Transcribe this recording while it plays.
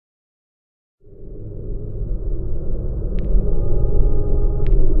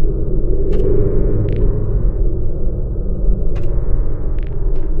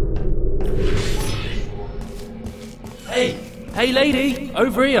Hey lady,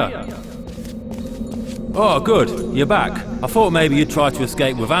 over here. Oh good, you're back. I thought maybe you'd try to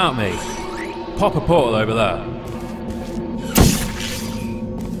escape without me. Pop a portal over there.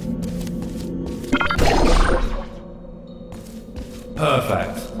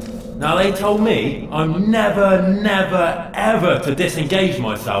 Perfect. Now they told me I'm never, ever to disengage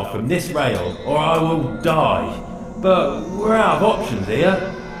myself from this rail or I will die. But we're out of options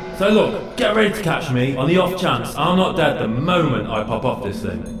here. So look, get ready to catch me on the off chance I'm not dead the moment I pop off this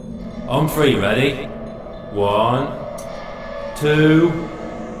thing. On three, ready? 1, 2, 3.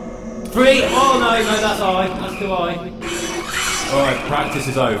 Oh no, that's high. That's too high. Alright, practice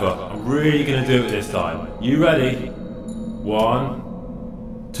is over. I'm really gonna do it this time. You ready?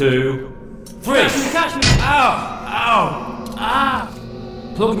 1, 2, 3. Catch me! Ow! Ow! Ah!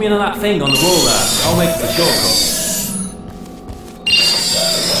 Plug me into that thing on the wall there. I'll make it a shortcut.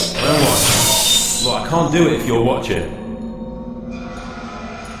 Don't watch. Well, I can't do it if you're watching.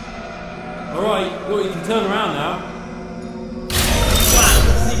 Alright, well, you can turn around now. Bam!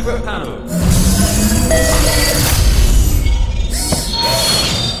 Secret panel.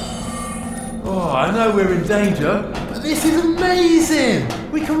 Oh, I know we're in danger, but this is amazing!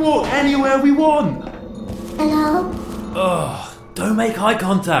 We can walk anywhere we want. Hello? Ugh, don't make eye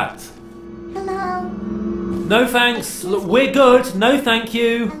contact. Hello? No thanks. Look, we're good. No thank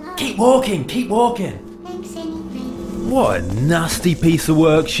you. Hello? Keep walking, keep walking. Thanks anyway. What a nasty piece of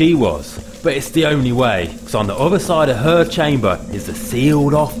work she was. But it's the only way, because on the other side of her chamber is the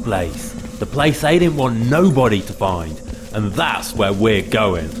sealed off place. The place they didn't want nobody to find. And that's where we're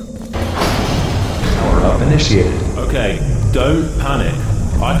going. Power up initiated. Okay, don't panic.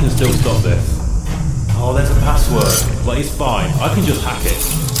 I can still stop this. Oh, there's a password, but it's fine. I can just hack it.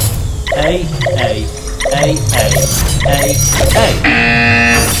 A. Well,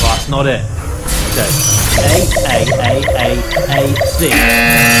 that's not it. Okay. A, C.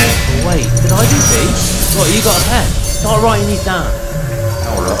 Wait, did I do C? What, you got a pen? Start writing these down.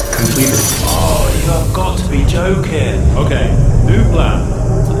 Power up completed. Oh, you have got to be joking. Okay, new plan.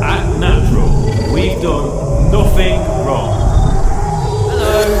 Act natural. We've done nothing wrong.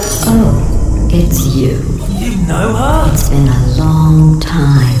 Hello. Oh, it's you. You know her? It's been a long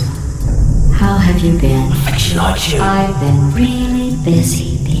time. How have you been? I think she likes you. I've been really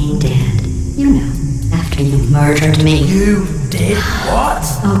busy being dead. You know, after you murdered me. You did what?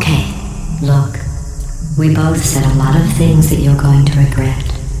 Okay, look. We both said a lot of things that you're going to regret.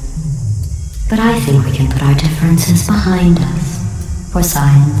 But I think we can put our differences behind us. For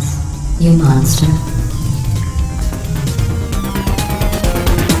science, you monster.